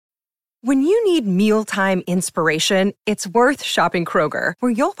When you need mealtime inspiration, it's worth shopping Kroger,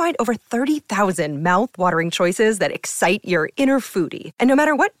 where you'll find over 30,000 mouth-watering choices that excite your inner foodie. And no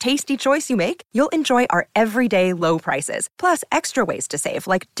matter what tasty choice you make, you'll enjoy our everyday low prices, plus extra ways to save,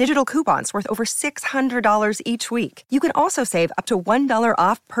 like digital coupons worth over $600 each week. You can also save up to $1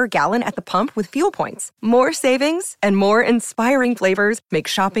 off per gallon at the pump with fuel points. More savings and more inspiring flavors make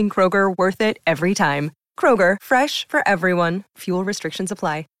shopping Kroger worth it every time. Kroger, fresh for everyone. Fuel restrictions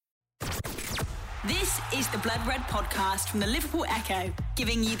apply. This is the Blood Red podcast from the Liverpool Echo,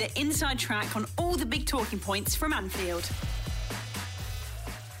 giving you the inside track on all the big talking points from Anfield.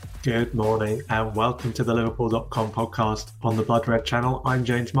 Good morning and welcome to the Liverpool.com podcast on the Blood Red channel. I'm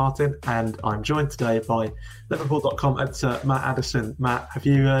James Martin and I'm joined today by Liverpool.com editor Matt Addison. Matt, have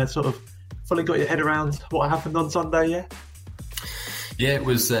you sort of fully got your head around what happened on Sunday yet? Yeah, it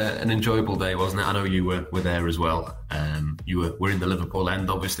was an enjoyable day, wasn't it? I know you were there as well. You were in the Liverpool end,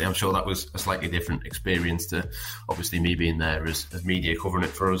 obviously. I'm sure that was a slightly different experience to obviously me being there as media covering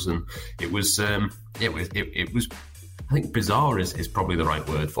it for us. And it was, it was. I think bizarre is probably the right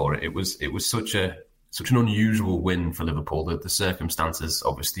word for it. It was such an unusual win for Liverpool. That the circumstances,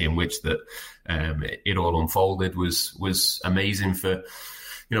 obviously, in which that it all unfolded was amazing for.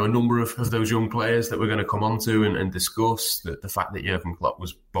 You know, a number of those young players that we're going to come on to and discuss, the fact that Jurgen Klopp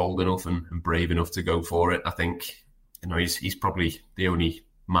was bold enough and brave enough to go for it. I think, you know, he's probably the only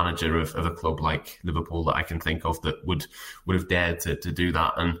manager of a club like Liverpool that I can think of that would have dared to do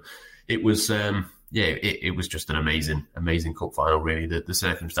that. And it was, it was just an amazing cup final, really. The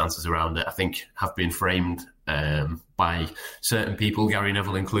circumstances around it, I think, have been framed by certain people, Gary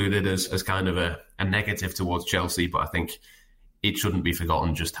Neville included, as kind of a negative towards Chelsea. But I think it shouldn't be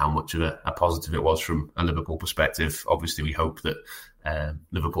forgotten just how much of a positive it was from a Liverpool perspective. Obviously, we hope that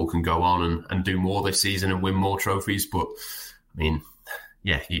Liverpool can go on and do more this season and win more trophies. But, I mean,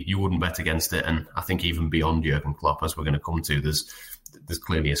 yeah, you wouldn't bet against it. And I think even beyond Jurgen Klopp, as we're going to come to, there's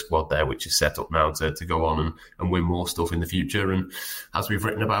clearly a squad there which is set up now to go on and win more stuff in the future. And as we've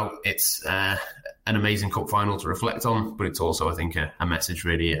written about, it's an amazing cup final to reflect on, but it's also, I think, a message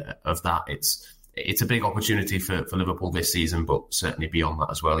really of that. It's a big opportunity for Liverpool this season, but certainly beyond that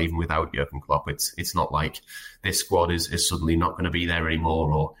as well. Even without Jurgen Klopp, it's not like this squad is suddenly not going to be there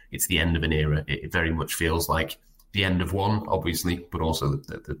anymore, or it's the end of an era. It very much feels like the end of one, obviously, but also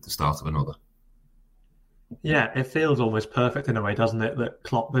the start of another. Yeah, it feels almost perfect in a way, doesn't it, that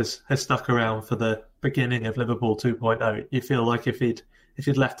Klopp has stuck around for the beginning of Liverpool 2.0. You feel like if he'd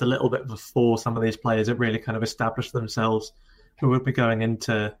left a little bit before some of these players had really kind of established themselves, we would be going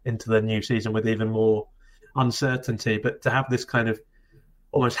into the new season with even more uncertainty. But to have this kind of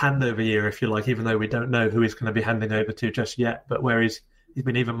almost handover year, if you like, even though we don't know who he's going to be handing over to just yet, but where he's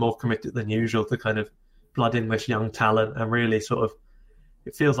been even more committed than usual to kind of blood in this young talent and really sort of,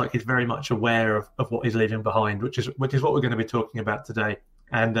 it feels like he's very much aware of what he's leaving behind, which is what we're going to be talking about today.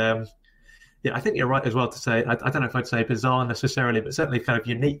 And I think you're right as well to say, I don't know if I'd say bizarre necessarily, but certainly kind of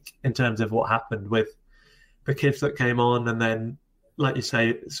unique in terms of what happened with the kids that came on. And then, like you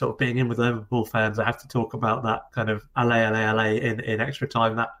say, sort of being in with Liverpool fans, I have to talk about that kind of LA in extra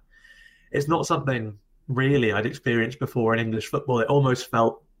time. That it's not something really I'd experienced before in English football. It almost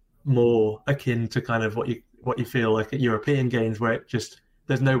felt more akin to kind of what you feel like at European games, where it just,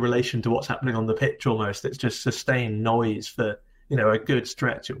 there's no relation to what's happening on the pitch almost. It's just sustained noise for, you know, a good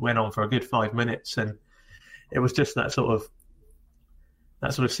stretch. It went on for a good 5 minutes, and it was just that sort of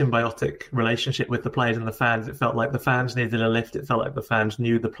symbiotic relationship with the players and the fans. It felt like the fans needed a lift. It felt like the fans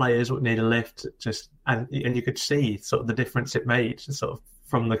knew the players would need a lift. And you could see sort of the difference it made, sort of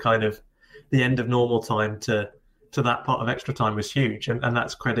from the kind of the end of normal time to that part of extra time was huge. And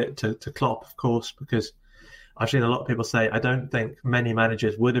that's credit to Klopp, of course, because I've seen a lot of people say, I don't think many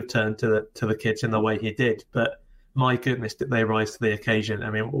managers would have turned to the kids in the way he did, but my goodness, did they rise to the occasion.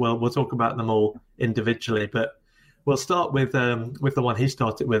 I mean, we'll talk about them all individually, but we'll start with the one he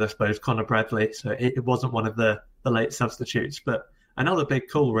started with, I suppose, Conor Bradley. So it wasn't one of the late substitutes, but another big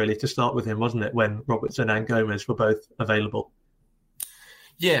call really to start with him, wasn't it, when Robertson and Gomez were both available?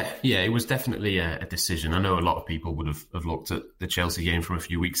 Yeah, it was definitely a decision. I know a lot of people would have looked at the Chelsea game from a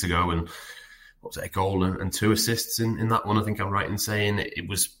few weeks ago and what was it, a goal and 2 assists in that one. I think I'm right in saying it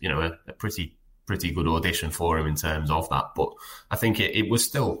was, you know, a pretty good audition for him in terms of that. But I think it was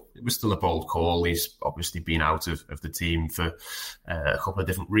still a bold call. He's obviously been out of the team for a couple of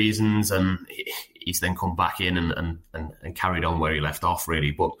different reasons, and he's then come back in and carried on where he left off, really.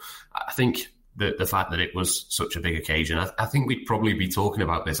 But I think the fact that it was such a big occasion, I think we'd probably be talking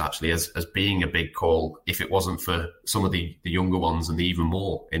about this actually as being a big call if it wasn't for some of the younger ones and the even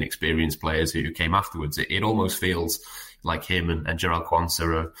more inexperienced players who came afterwards. It almost feels like him and Gerald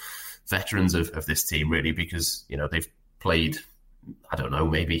Quansah veterans of this team, really, because, you know, they've played, I don't know,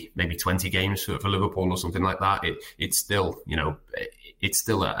 maybe 20 games for Liverpool or something like that. It's still, you know, it's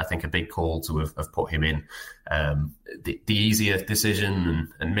still, I think, a big call to have put him in. The easier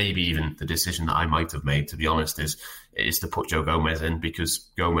decision, and maybe even the decision that I might have made, to be honest, is to put Joe Gomez in, because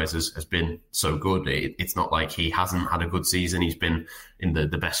Gomez has been so good. It's not like he hasn't had a good season. He's been in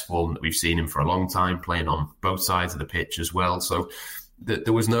the best form that we've seen him for a long time, playing on both sides of the pitch as well. So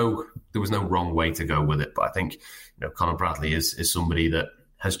there was no wrong way to go with it. But I think, you know, Conor Bradley is somebody that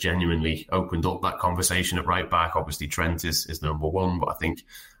has genuinely opened up that conversation at right back. Obviously, Trent is number one, but I think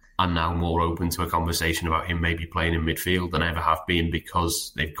I'm now more open to a conversation about him maybe playing in midfield than I ever have been,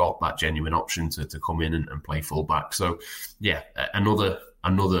 because they've got that genuine option to come in and play full back. So, yeah, another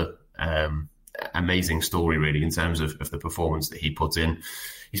amazing story, really, in terms of the performance that he put in.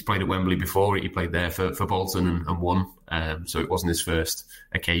 He's played at Wembley before. He played there for Bolton and won. So it wasn't his first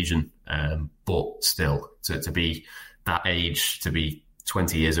occasion. But still, to be that age, to be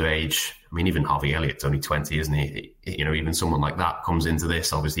 20 years of age. I mean, even Harvey Elliott's only 20, isn't he? You know, even someone like that comes into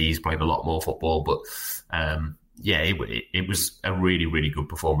this. Obviously, he's played a lot more football, but it was a really, really good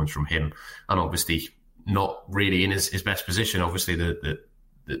performance from him. And obviously, not really in his best position. Obviously, the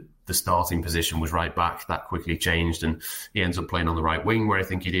starting position was right back. That quickly changed, and he ends up playing on the right wing, where I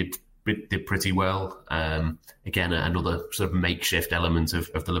think he did pretty well. Again, another sort of makeshift element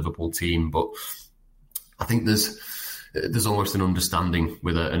of the Liverpool team, but I think there's almost an understanding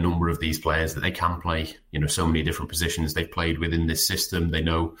with a number of these players that they can play, you know, so many different positions. They've played within this system. They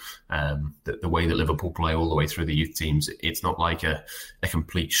know that the way that Liverpool play all the way through the youth teams, it's not like a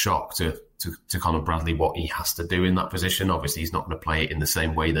complete shock to Conor Bradley what he has to do in that position. Obviously, he's not going to play it in the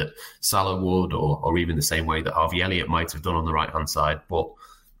same way that Salah would, or even the same way that Harvey Elliott might have done on the right-hand side. But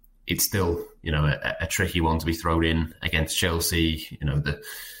it's still, you know, a tricky one to be thrown in against Chelsea. You know,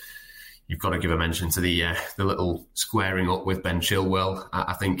 you've got to give a mention to the little squaring up with Ben Chilwell.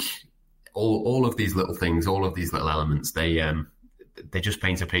 I think all of these little things, all of these little elements, they just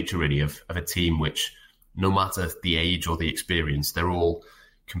paint a picture, really, of a team which, no matter the age or the experience, they're all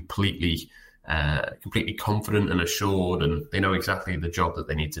completely confident and assured, and they know exactly the job that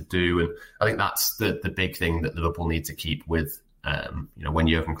they need to do. And I think that's the big thing that Liverpool need to keep with. You know, when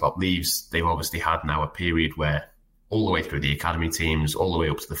Jurgen Klopp leaves, they've obviously had now a period where, all the way through the academy teams, all the way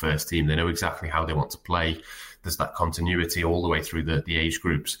up to the first team, they know exactly how they want to play. There's that continuity all the way through the age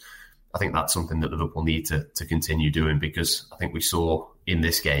groups. I think that's something that Liverpool need to continue doing, because I think we saw in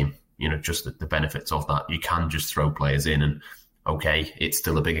this game, you know, just the benefits of that. You can just throw players in, and okay, it's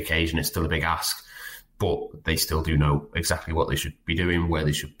still a big occasion, it's still a big ask, but they still do know exactly what they should be doing, where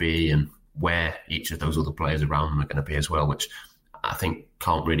they should be, and where each of those other players around them are going to be as well, which I think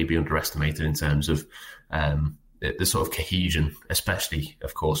can't really be underestimated in terms of the sort of cohesion, especially,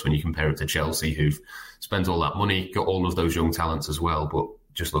 of course, when you compare it to Chelsea, who've spent all that money, got all of those young talents as well, but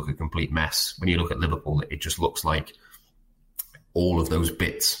just look a complete mess. When you look at Liverpool, it just looks like all of those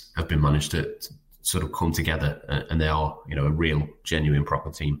bits have been managed to sort of come together, and they are, you know, a real, genuine,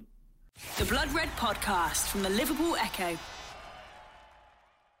 proper team. The Blood Red Podcast from the Liverpool Echo.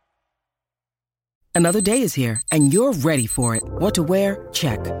 Another day is here, and you're ready for it. What to wear?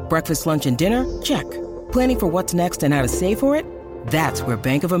 Check. Breakfast, lunch, and dinner? Check. Planning for what's next and how to save for it? That's where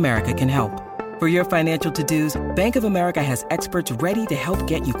Bank of America can help. For your financial to-dos, Bank of America has experts ready to help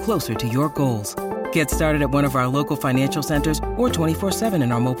get you closer to your goals. Get started at one of our local financial centers or 24/7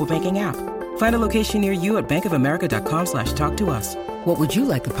 in our mobile banking app. Find a location near you at bankofamerica.com/talktous. What would you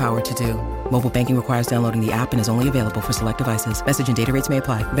like the power to do? Mobile banking requires downloading the app and is only available for select devices. Message and data rates may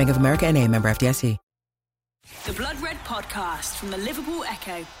apply. Bank of America NA, member FDIC. The Blood Red Podcast from the Liverpool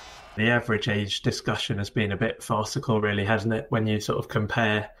Echo. The average age discussion has been a bit farcical, really, hasn't it? When you sort of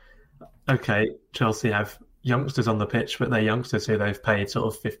compare, okay, Chelsea have youngsters on the pitch, but they're youngsters who they've paid sort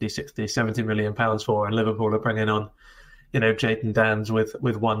of 50, 60, 70 million pounds for, and Liverpool are bringing on, you know, Jadon Danns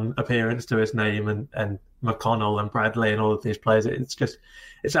with one appearance to his name, and McConnell and Bradley and all of these players.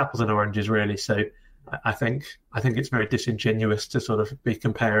 It's apples and oranges, really. So I think it's very disingenuous to sort of be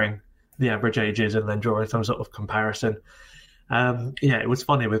comparing the average ages and then drawing some sort of comparison. It was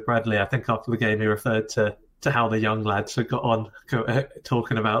funny with Bradley. I think after the game he referred to how the young lads had got on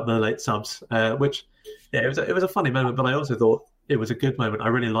talking about the late subs, which, yeah, it was a funny moment, but I also thought it was a good moment. I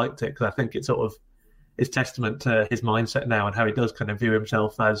really liked it because I think it sort of is testament to his mindset now and how he does kind of view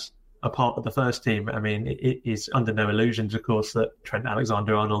himself as a part of the first team. I mean, it is under no illusions, of course, that Trent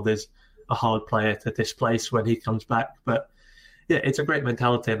Alexander-Arnold is a hard player to displace when he comes back. But yeah, it's a great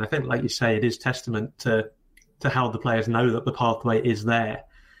mentality, and I think, like you say, it is testament to how the players know that the pathway is there,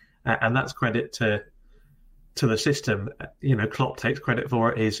 and that's credit to to the system, Klopp takes credit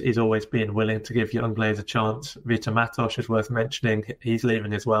for it. He's always been willing to give young players a chance. Vita Matos is worth mentioning. He's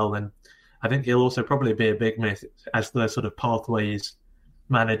leaving as well, and I think he'll also probably be a big miss as the sort of pathways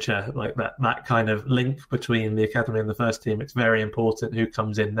manager, like that kind of link between the academy and the first team. It's very important who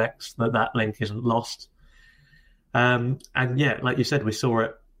comes in next, that link isn't lost. And yeah, like you said, we saw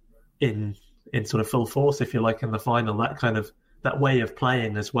it in sort of full force, if you like, in the final. That way of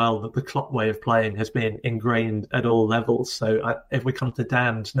playing as well, that the Klopp way of playing has been ingrained at all levels. So if we come to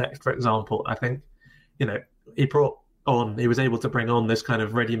Dan's next, for example, I think, he was able to bring on this kind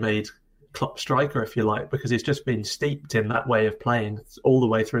of ready-made Klopp striker, if you like, because he's just been steeped in that way of playing all the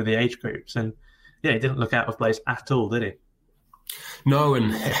way through the age groups. And yeah, he didn't look out of place at all, did he? No,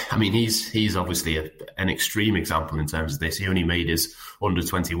 and I mean, he's obviously an extreme example in terms of this. He only made his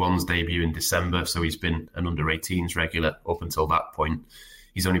under-21s debut in December, so he's been an under-18s regular up until that point.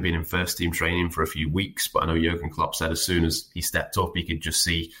 He's only been in first-team training for a few weeks, but I know Jurgen Klopp said as soon as he stepped up, he could just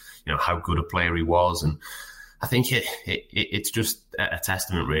see, how good a player he was. And I think it's just a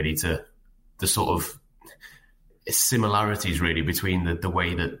testament, really, to the sort of similarities, really, between the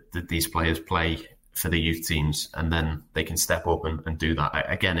way that these players play for the youth teams, and then they can step up and do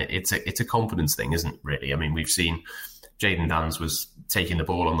that. Again, it's a confidence thing, isn't it, really? I mean, we've seen Jayden Danns was taking the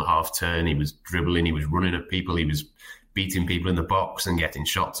ball on the half turn, he was dribbling, he was running at people, he was beating people in the box and getting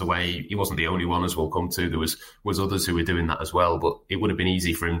shots away. He wasn't the only one, as we'll come to. There was others who were doing that as well, but it would have been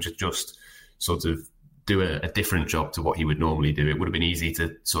easy for him to just sort of do a different job to what he would normally do. It would have been easy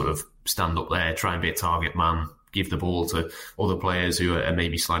to sort of stand up there, try and be a target man, give the ball to other players who are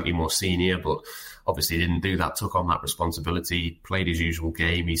maybe slightly more senior, but obviously he didn't do that, took on that responsibility, played his usual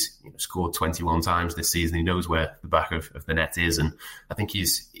game. He's scored 21 times this season. He knows where the back of the net is, and I think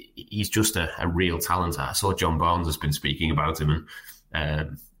he's just a real talent. I saw John Barnes has been speaking about him,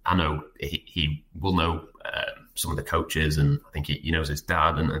 and I know he will know some of the coaches, and I think he knows his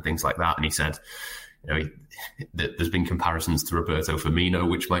dad and things like that, and he said, there's been comparisons to Roberto Firmino,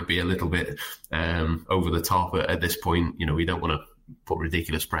 which might be a little bit over the top at this point. We don't want to put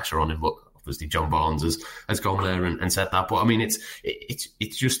ridiculous pressure on him, but obviously John Barnes has gone there and said that. But I mean,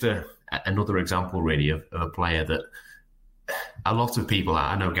 it's just another example, really, of a player that a lot of people,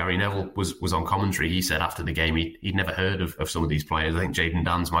 I know Gary Neville was on commentary. He said after the game he'd never heard of some of these players. I think Jayden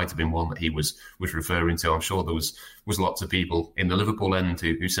Danns might have been one that he was referring to. I'm sure there was lots of people in the Liverpool end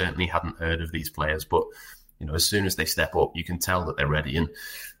who certainly hadn't heard of these players. But as soon as they step up, you can tell that they're ready. And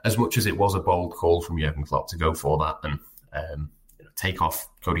as much as it was a bold call from Jurgen Klopp to go for that and take off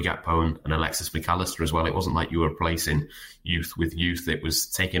Cody Gakpo and Alexis McAllister as well, it wasn't like you were replacing youth with youth. It was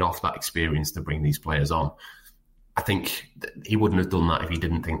taking off that experience to bring these players on. I think he wouldn't have done that if he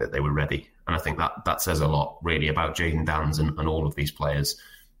didn't think that they were ready. And I think that says a lot, really, about Jayden Danns and all of these players.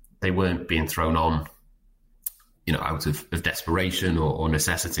 They weren't being thrown on, out of desperation or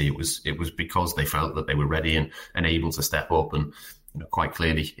necessity. It was because they felt that they were ready and able to step up. And quite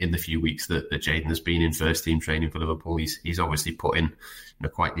clearly, in the few weeks that Jayden has been in first team training for Liverpool, he's obviously put in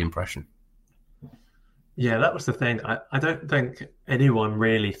quite the impression. Yeah, that was the thing. I don't think anyone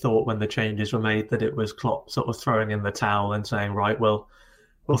really thought when the changes were made that it was Klopp sort of throwing in the towel and saying, right, well,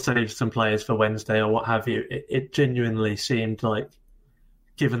 we'll save some players for Wednesday or what have you. It genuinely seemed like,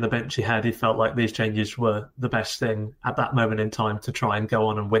 given the bench he had, he felt like these changes were the best thing at that moment in time to try and go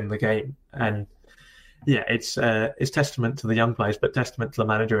on and win the game. And yeah, it's testament to the young players, but testament to the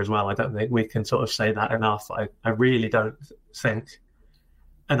manager as well. I don't think we can sort of say that enough. I really don't think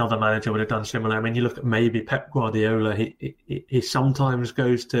another manager would have done similar. I mean, you look at maybe Pep Guardiola, he sometimes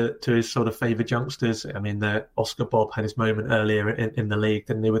goes to his sort of favoured youngsters. I mean, Oscar Bob had his moment earlier in the league,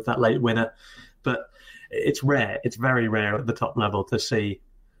 didn't he, with that late winner. But it's rare, it's very rare at the top level to see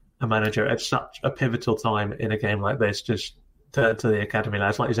a manager at such a pivotal time in a game like this just turn to the academy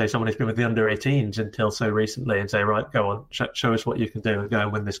lads. Like you say, someone who's been with the under-18s until so recently and say, right, go on, show us what you can do and go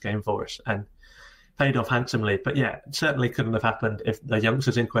and win this game for us. And paid off handsomely. But yeah, it certainly couldn't have happened if the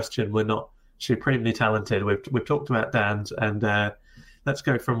youngsters in question were not supremely talented. We've talked about Danns, and let's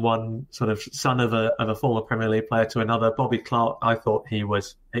go from one sort of son of a former Premier League player to another. Bobby Clark, I thought he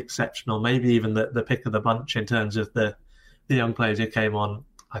was exceptional, maybe even the pick of the bunch in terms of the young players who came on.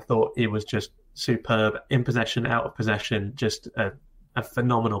 I thought he was just superb, in possession, out of possession, just a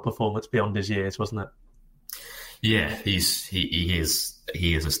phenomenal performance beyond his years, wasn't it? Yeah, he is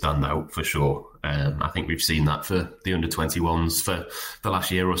a standout for sure. I think we've seen that for the under-21s for the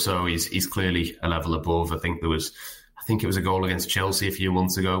last year or so. He's clearly a level above. I think it was a goal against Chelsea a few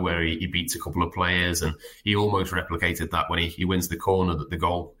months ago where he beats a couple of players, and he almost replicated that when he wins the corner that the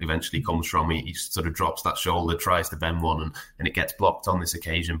goal eventually comes from. He sort of drops that shoulder, tries to bend one, and it gets blocked on this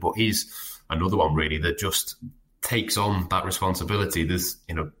occasion. But he's another one really that just takes on that responsibility. There's,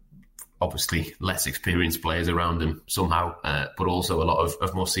 obviously less experienced players around him somehow, but also a lot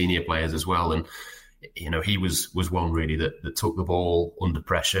of more senior players as well. And, he was one really that took the ball under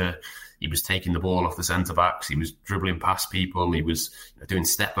pressure. He was taking the ball off the centre-backs. He was dribbling past people. He was doing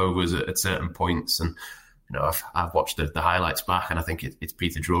step-overs at certain points. And, I've watched the highlights back, and I think it's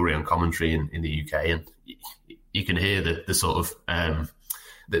Peter Drury on commentary in the UK, and you can hear the sort of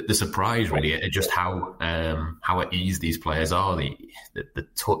the surprise really at just how at ease these players are. The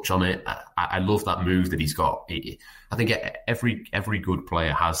touch on it. I love that move that he's got. I think every good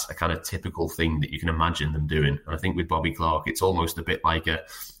player has a kind of typical thing that you can imagine them doing, and I think with Bobby Clark, it's almost a bit like a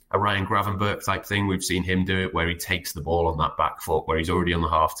Ryan Gravenberch type thing. We've seen him do it where he takes the ball on that back foot, where he's already on the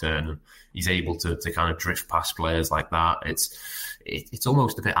half turn, and he's able to kind of drift past players like that. It's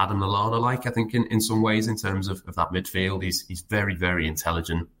almost a bit Adam Lallana like, I think, in some ways, in terms of that midfield. He's very, very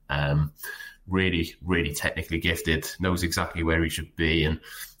intelligent, really, really technically gifted, knows exactly where he should be. And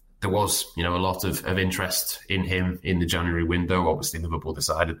there was, a lot of interest in him in the January window. Obviously, Liverpool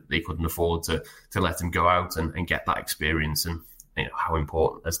decided that they couldn't afford to let him go out and get that experience. And how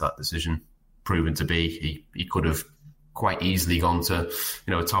important has that decision proven to be? He could have quite easily gone to,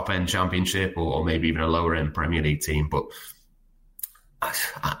 a top-end championship or maybe even a lower-end Premier League team. But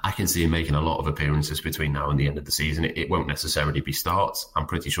I can see him making a lot of appearances between now and the end of the season. It won't necessarily be starts. I'm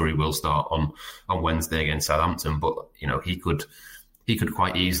pretty sure he will start on Wednesday against Southampton. But, he could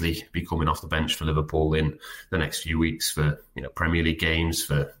quite easily be coming off the bench for Liverpool in the next few weeks for, Premier League games,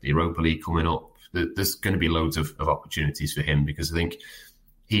 for the Europa League coming up. There's going to be loads of opportunities for him, because I think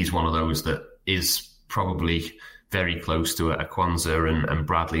he's one of those that is probably very close to a Kwanzaa and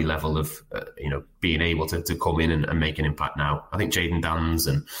Bradley level of, being able to come in and make an impact now. I think Jayden Danns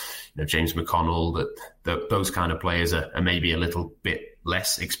and James McConnell, that those kind of players are maybe a little bit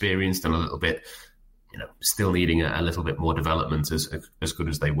less experienced and a little bit, still needing a little bit more development as good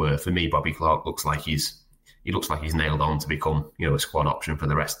as they were. For me, Bobby Clark looks like he's nailed on to become, a squad option for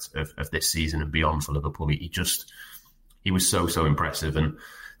the rest of this season and beyond for Liverpool. He was so impressive, and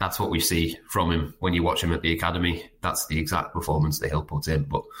that's what we see from him when you watch him at the academy. That's the exact performance that he'll put in.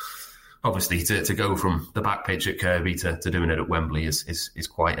 But obviously, to go from the back pitch at Kirkby to doing it at Wembley is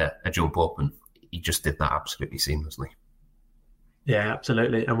quite a jump up, and he just did that absolutely seamlessly. Yeah,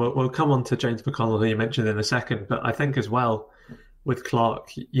 absolutely. And we'll come on to James McConnell, who you mentioned in a second. But I think as well with Clark,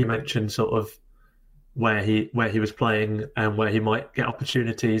 you mentioned sort of where he was playing and where he might get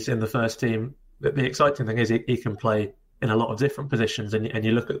opportunities in the first team. The exciting thing is he can play in a lot of different positions, and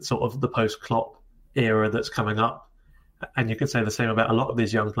you look at sort of the post-Klopp era that's coming up, and you can say the same about a lot of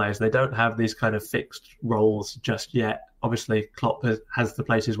these young players. They don't have these kind of fixed roles just yet. Obviously, Klopp has the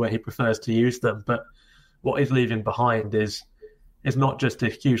places where he prefers to use them, but what he's leaving behind is not just a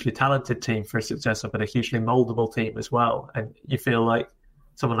hugely talented team for a successor, but a hugely mouldable team as well. And you feel like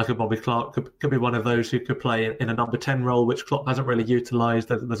someone like a Bobby Clark could be one of those who could play in a number 10 role, which Klopp hasn't really utilised.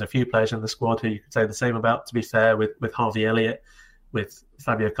 There's a few players in the squad who you could say the same about, to be fair, with Harvey Elliott, with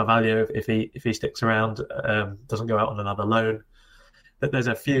Fabio Carvalho, if he sticks around, doesn't go out on another loan. That there's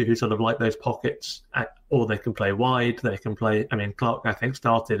a few who sort of like those pockets, or they can play wide, they can play... I mean, Clark, I think,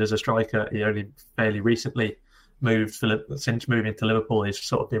 started as a striker. He only fairly recently since moving to Liverpool, he's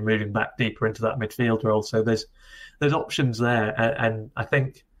sort of been moving back deeper into that midfield role. So there's options there, and I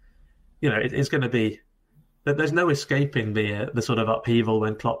think it's going to be that there's no escaping the sort of upheaval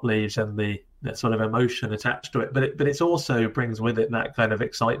when Klopp leaves and the sort of emotion attached to it. But it also brings with it that kind of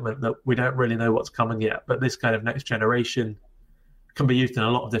excitement that we don't really know what's coming yet. But this kind of next generation can be used in a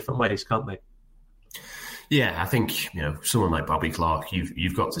lot of different ways, can't they? Yeah, I think someone like Bobby Clark,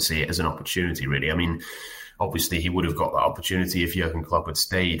 you've got to see it as an opportunity, really. I mean, obviously, he would have got that opportunity if Jurgen Klopp had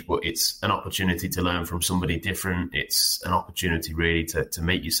stayed, but it's an opportunity to learn from somebody different. It's an opportunity, really, to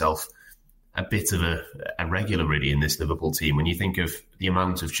make yourself a bit of a regular, really, in this Liverpool team. When you think of the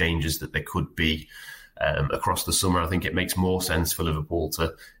amount of changes that there could be across the summer, I think it makes more sense for Liverpool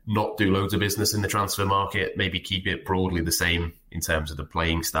to not do loads of business in the transfer market, maybe keep it broadly the same in terms of the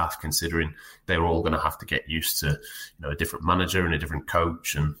playing staff, considering they're all going to have to get used to a different manager and a different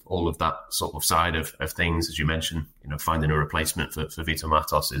coach and all of that sort of side of things. As you mentioned, finding a replacement for Vito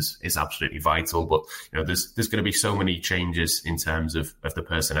Matos is absolutely vital. But there's going to be so many changes in terms of the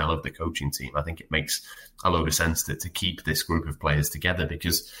personnel of the coaching team. I think it makes a load of sense to keep this group of players together,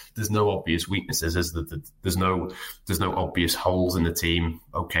 because there's no obvious weaknesses. There's no obvious holes in the team.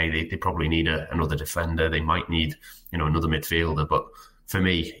 Okay, they probably need another defender. They might need another midfielder. But for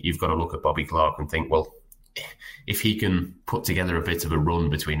me, you've got to look at Bobby Clark and think, well, if he can put together a bit of a run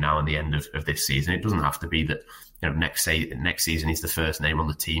between now and the end of this season, it doesn't have to be that next season he's the first name on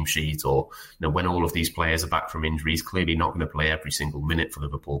the team sheet, or when all of these players are back from injury, he's clearly not going to play every single minute for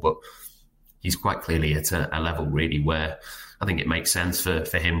Liverpool, but he's quite clearly at a level really where I think it makes sense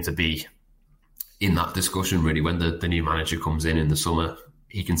for him to be in that discussion really. When the new manager comes in the summer,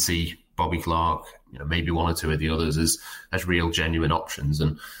 he can see Bobby Clark, maybe one or two of the others as real genuine options.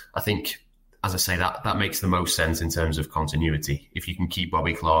 And I think, as I say, that makes the most sense in terms of continuity. If you can keep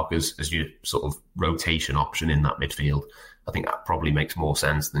Bobby Clark as your sort of rotation option in that midfield, I think that probably makes more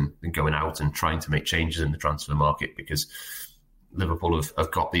sense than going out and trying to make changes in the transfer market, because Liverpool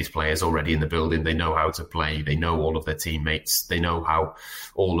have got these players already in the building. They know how to play. They know all of their teammates. They know how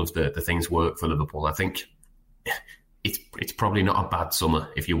all of the things work for Liverpool. I think it's probably not a bad summer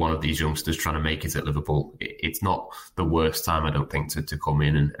if you're one of these youngsters trying to make it at Liverpool. It's not the worst time, I don't think, to come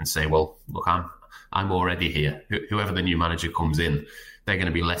in and say, well, look, I'm already here. Whoever the new manager comes in, they're going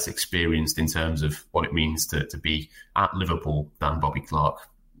to be less experienced in terms of what it means to be at Liverpool than Bobby Clark.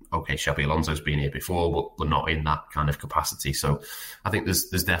 Okay, Xabi Alonso's been here before, but we're not in that kind of capacity. So I think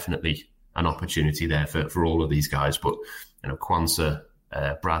there's definitely an opportunity there for all of these guys. But Kwanzaa,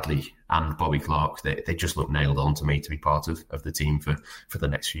 Bradley and Bobby Clark, they just look nailed on to me to be part of the team for the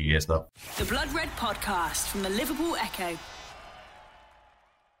next few years now. The Blood Red Podcast from the Liverpool Echo.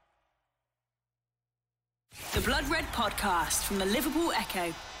 The Blood Red Podcast from the Liverpool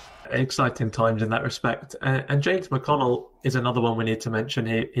Echo. Exciting times in that respect. And James McConnell is another one we need to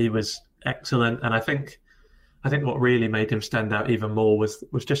mention. He was excellent, and I think what really made him stand out even more was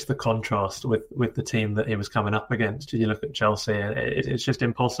just the contrast with the team that he was coming up against. You look at Chelsea, and it's just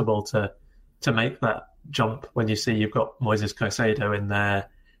impossible to make that jump when you see you've got Moises Caicedo in there.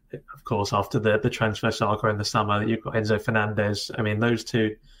 Of course, after the transfer saga in the summer, you've got Enzo Fernandez. I mean, those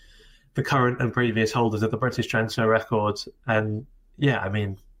two, the current and previous holders of the British transfer record. And yeah, I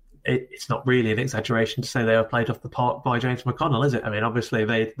mean, it's not really an exaggeration to say they were played off the park by James McConnell, is it? I mean, obviously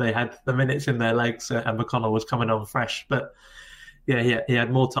they had the minutes in their legs, and McConnell was coming on fresh. But yeah, he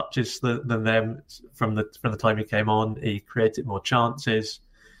had more touches than them from the time he came on. He created more chances,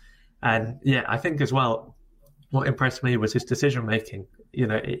 and yeah, I think as well, what impressed me was his decision making.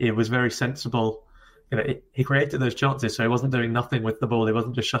 It was very sensible. He created those chances, so he wasn't doing nothing with the ball. He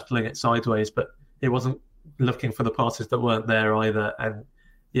wasn't just shuttling it sideways, but he wasn't looking for the passes that weren't there either. And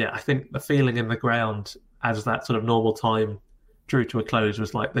yeah, I think the feeling in the ground as that sort of normal time drew to a close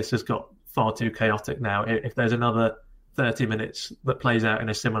was like, this has got far too chaotic now. If there's another 30 minutes that plays out in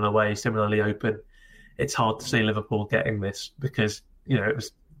a similar way, similarly open, it's hard to see Liverpool getting this, because it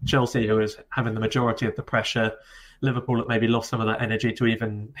was Chelsea who was having the majority of the pressure. Liverpool had maybe lost some of that energy to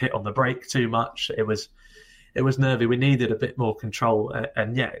even hit on the break too much. It was nervy. We needed a bit more control,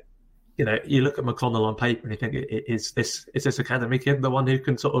 and yet, you look at McConnell on paper and you think, is this academy kid the one who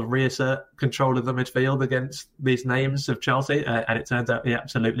can sort of reassert control of the midfield against these names of Chelsea? And it turns out he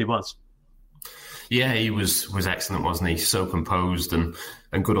absolutely was. Yeah, he was excellent, wasn't he? So composed and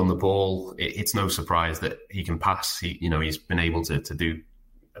good on the ball. It's no surprise that he can pass. He's been able to do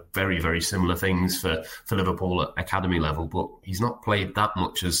very, very similar things for Liverpool at academy level, but he's not played that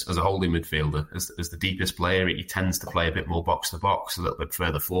much as a holding midfielder. As the deepest player, he tends to play a bit more box-to-box, a little bit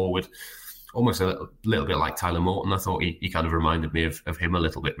further forward, almost a little bit like Tyler Morton. I thought he kind of reminded me of him a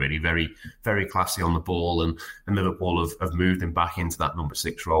little bit, really. Very, very classy on the ball, and Liverpool have moved him back into that number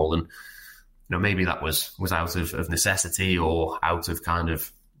 6 role. And maybe that was out of necessity, or out of kind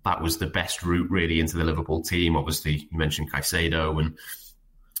of, that was the best route really into the Liverpool team. Obviously, you mentioned Caicedo, and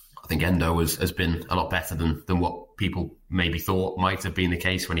I think Endo has been a lot better than what people maybe thought might have been the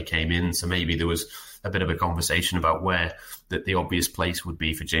case when he came in. So maybe there was a bit of a conversation about where the obvious place would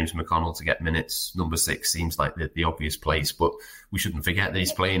be for James McConnell to get minutes. Number 6 seems like the obvious place, but we shouldn't forget that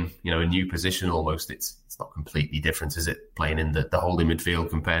he's playing, a new position almost. It's not completely different, is it? Playing in the holding midfield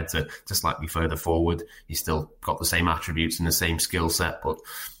compared to slightly further forward. He's still got the same attributes and the same skill set, but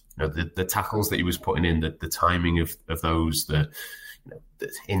the tackles that he was putting in, the timing of those, the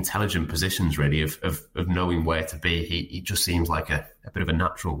intelligent positions really of knowing where to be. He just seems like a bit of a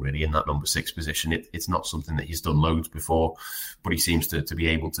natural really in that number 6 position. It's not something that he's done loads before, but he seems to be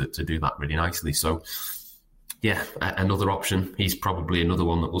able to do that really nicely. So yeah, another option. He's probably another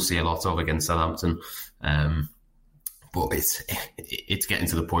one that we'll see a lot of against Southampton. But it's getting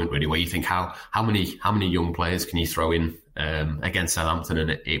to the point really where you think how many young players can you throw in against Southampton,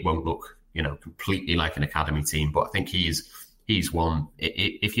 and it won't look completely like an academy team. But I think he's one.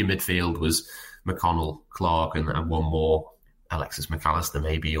 If your midfield was McConnell, Clark, and one more, Alexis McAllister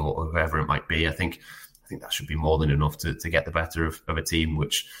maybe, or whoever it might be, I think that should be more than enough to get the better of a team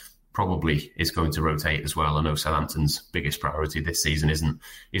which probably is going to rotate as well. I know Southampton's biggest priority this season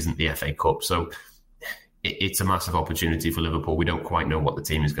isn't the FA Cup, so it's a massive opportunity for Liverpool. We don't quite know what the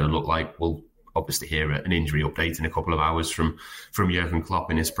team is going to look like. We'll obviously hear an injury update in a couple of hours from Jurgen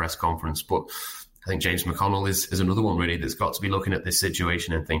Klopp in his press conference. But I think James McConnell is another one really that's got to be looking at this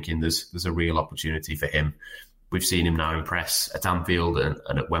situation and thinking there's a real opportunity for him. We've seen him now impress at Anfield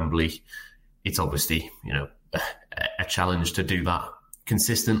and at Wembley. It's obviously, a challenge to do that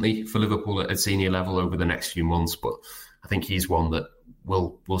consistently for Liverpool at a senior level over the next few months. But I think he's one that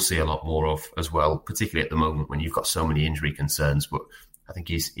we'll see a lot more of as well, particularly at the moment when you've got so many injury concerns. But I think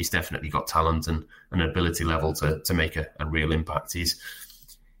he's definitely got talent and an ability level to make a real impact.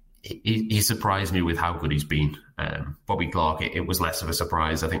 He surprised me with how good he's been. Bobby Clark, it was less of a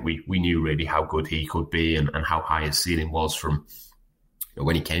surprise. I think we knew really how good he could be and how high his ceiling was from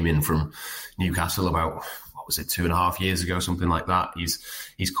when he came in from Newcastle about, what was it, 2.5 years ago, something like that.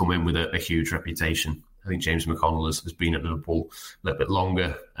 He's come in with a huge reputation. I think James McConnell has been at Liverpool a little bit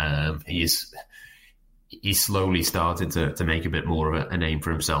longer. He's slowly started to make a bit more of a name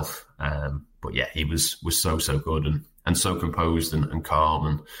for himself. But yeah, he was so good and so composed and calm.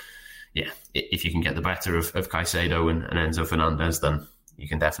 And yeah, if you can get the better of Caicedo and Enzo Fernandez, then you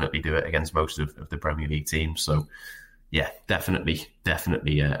can definitely do it against most of the Premier League teams. So yeah, definitely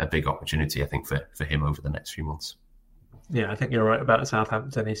a big opportunity, I think, for him over the next few months. Yeah, I think you're right about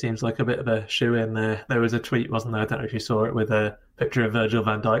Southampton. He seems like a bit of a shoe-in there. There was a tweet, wasn't there? I don't know if you saw it, with a picture of Virgil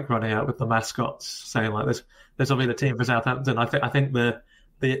van Dijk running out with the mascots, saying like this will be the team for Southampton. I think the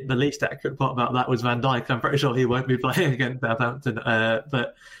least accurate part about that was Van Dijk. I'm pretty sure he won't be playing against Southampton.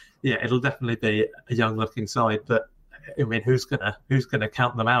 But yeah, it'll definitely be a young-looking side. But I mean, who's gonna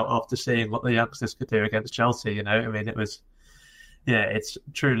count them out after seeing what the youngsters could do against Chelsea? I mean, it was. Yeah, it's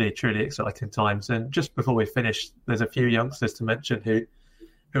truly, truly exciting times. And just before we finish, there's a few youngsters to mention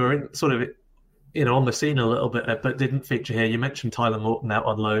who are in sort of, on the scene a little bit, but didn't feature here. You mentioned Tyler Morton out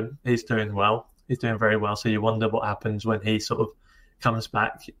on loan. He's doing well. He's doing very well. So you wonder what happens when he sort of comes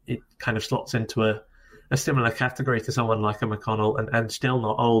back. It kind of slots into a similar category to someone like a McConnell and still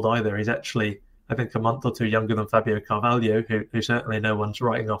not old either. He's actually, I think, a month or two younger than Fabio Carvalho, who certainly no one's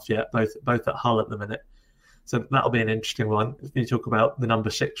writing off yet, both at Hull at the minute. So that'll be an interesting one. You talk about the number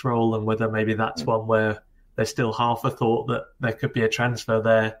 6 role and whether maybe that's one where there's still half a thought that there could be a transfer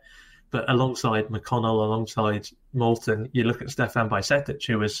there. But alongside McConnell, alongside Morton, you look at Stefan Bajcetic,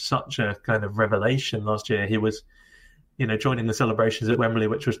 who was such a kind of revelation last year. He was, joining the celebrations at Wembley,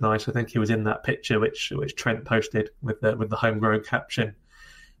 which was nice. I think he was in that picture which Trent posted with the homegrown caption.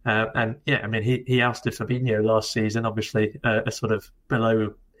 And yeah, I mean, he ousted Fabinho last season, obviously a sort of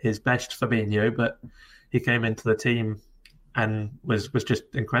below his best Fabinho, but he came into the team and was just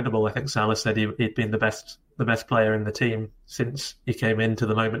incredible. I think Salah said he'd been the best player in the team since he came in to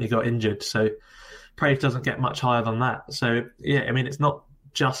the moment he got injured. So praise doesn't get much higher than that. So yeah, I mean, it's not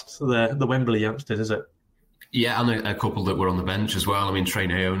just the Wembley youngsters, is it? Yeah, and a couple that were on the bench as well. I mean, Trey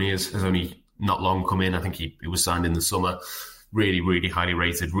Naoni has only not long come in. I think he was signed in the summer. Really, really highly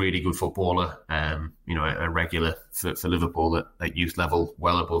rated, really good footballer. A regular for Liverpool at youth level,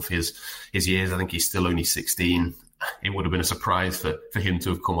 well above his years. I think he's still only 16. It would have been a surprise for him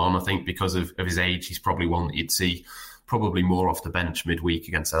to have come on. I think because of his age, he's probably one that you'd see probably more off the bench midweek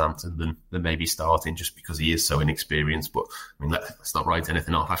against Southampton than maybe starting, just because he is so inexperienced. But I mean, let's not write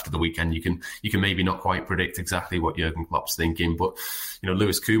anything off. After the weekend, you can maybe not quite predict exactly what Jurgen Klopp's thinking. But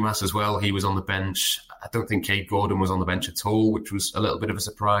Lewis Koumas as well, he was on the bench. I don't think Cade Gordon was on the bench at all, which was a little bit of a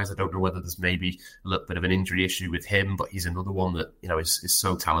surprise. I don't know whether there's maybe a little bit of an injury issue with him, but he's another one that is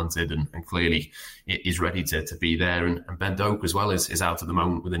so talented and clearly is ready to be there. And Ben Doak as well is out at the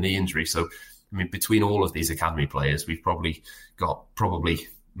moment with a knee injury. So I mean, between all of these academy players, we've probably got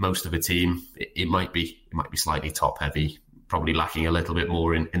most of a team. It might be slightly top heavy, probably lacking a little bit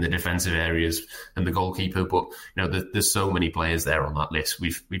more in the defensive areas and the goalkeeper. But there's so many players there on that list.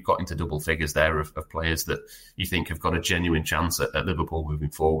 We've got into double figures there of players that you think have got a genuine chance at Liverpool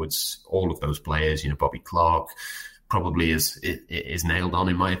moving forwards. All of those players, Bobby Clark probably is nailed on,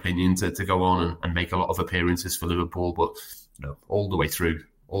 in my opinion, to go on and make a lot of appearances for Liverpool. But all the way through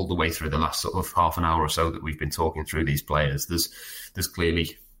the last sort of half an hour or so that we've been talking through these players, there's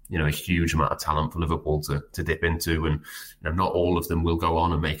clearly a huge amount of talent for Liverpool to dip into, and not all of them will go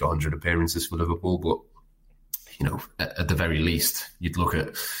on and make 100 appearances for Liverpool, but at the very least, you'd look at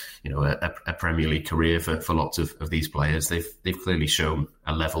a Premier League career for lots of these players. They've clearly shown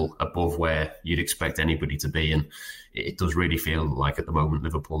a level above where you'd expect anybody to be, and it does really feel like at the moment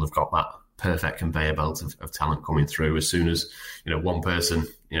Liverpool have got that perfect conveyor belt of talent coming through. As soon as one person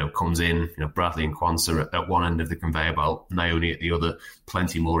comes in, Bradley and Kwanzaa at one end of the conveyor belt, Naoni at the other,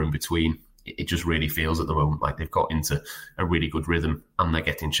 plenty more in between. it just really feels at the moment like they've got into a really good rhythm and they're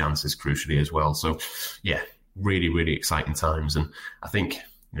getting chances crucially as well. So, yeah, really, really exciting times. And I think,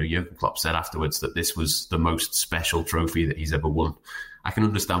 Jurgen Klopp said afterwards that this was the most special trophy that he's ever won. I can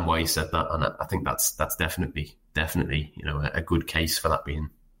understand why he said that, and I think that's definitely a good case for that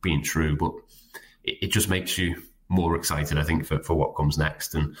being true. But it just makes you more excited, I think, for what comes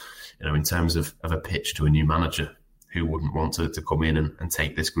next. And in terms of a pitch to a new manager, who wouldn't want to come in and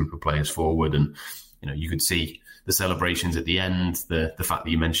take this group of players forward? And you could see the celebrations at the end, the fact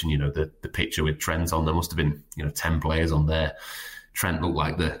that you mentioned the picture with Trent on. There must have been 10 players on there. Trent looked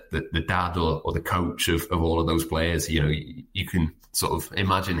like the dad or the coach of all of those players. You can sort of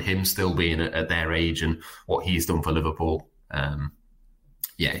imagine him still being at their age and what he's done for Liverpool.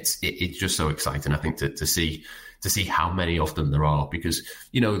 It's just so exciting, I think, to see how many of them there are, because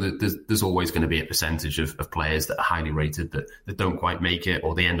there's always going to be a percentage of players that are highly rated that don't quite make it,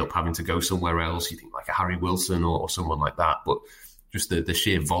 or they end up having to go somewhere else. You think like a Harry Wilson or someone like that, but just the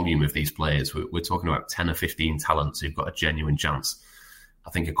sheer volume of these players, we're talking about 10 or 15 talents who've got a genuine chance. I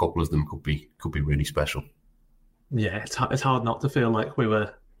think a couple of them could be really special. Yeah, it's hard not to feel like we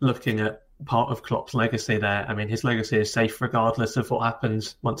were looking at part of Klopp's legacy there. I mean, his legacy is safe regardless of what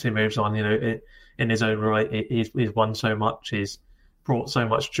happens once he moves on. In his own right, he's won so much. He's brought so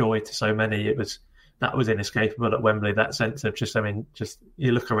much joy to so many. That was inescapable at Wembley. That sense of just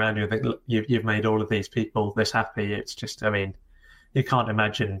you look around you and think, look, you've made all of these people this happy. It's just, you can't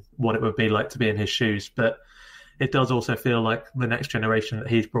imagine what it would be like to be in his shoes. But it does also feel like the next generation that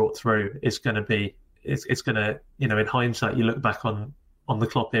he's brought through is going to be, it's going to, in hindsight, you look back on the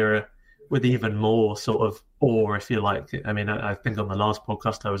Klopp era with even more sort of awe, if you like. I think on the last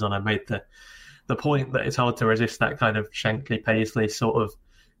podcast I was on, I made the point that it's hard to resist that kind of Shankly-Paisley sort of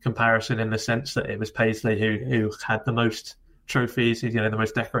comparison, in the sense that it was Paisley who had the most trophies. He's, the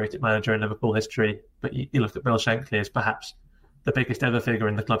most decorated manager in Liverpool history. But you look at Bill Shankly as perhaps the biggest ever figure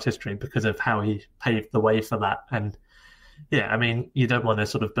in the club's history because of how he paved the way for that. And yeah, you don't want to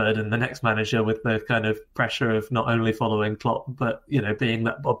sort of burden the next manager with the kind of pressure of not only following Klopp, but, being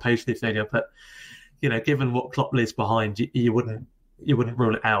that Bob Paisley figure. But, given what Klopp leaves behind, you wouldn't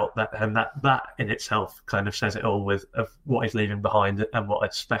rule it out. That in itself kind of says it all of what he's leaving behind and what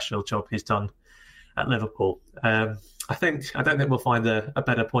a special job he's done at Liverpool. I don't think we'll find a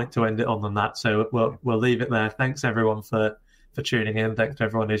better point to end it on than that. So we'll leave it there. Thanks everyone for tuning in. Thanks to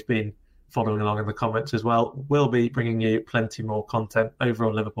everyone who's been following along in the comments as well. We'll be bringing you plenty more content over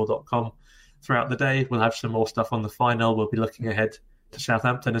on liverpool.com throughout the day. We'll have some more stuff on the final. We'll be looking ahead to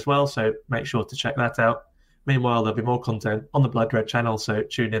Southampton as well, so make sure to check that out. Meanwhile, there'll be more content on the Blood Red channel, so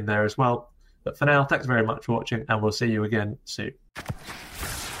tune in there as well. But for now, thanks very much for watching, and we'll see you again soon.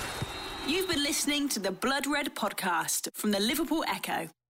 You've been listening to the Blood Red podcast from the Liverpool Echo.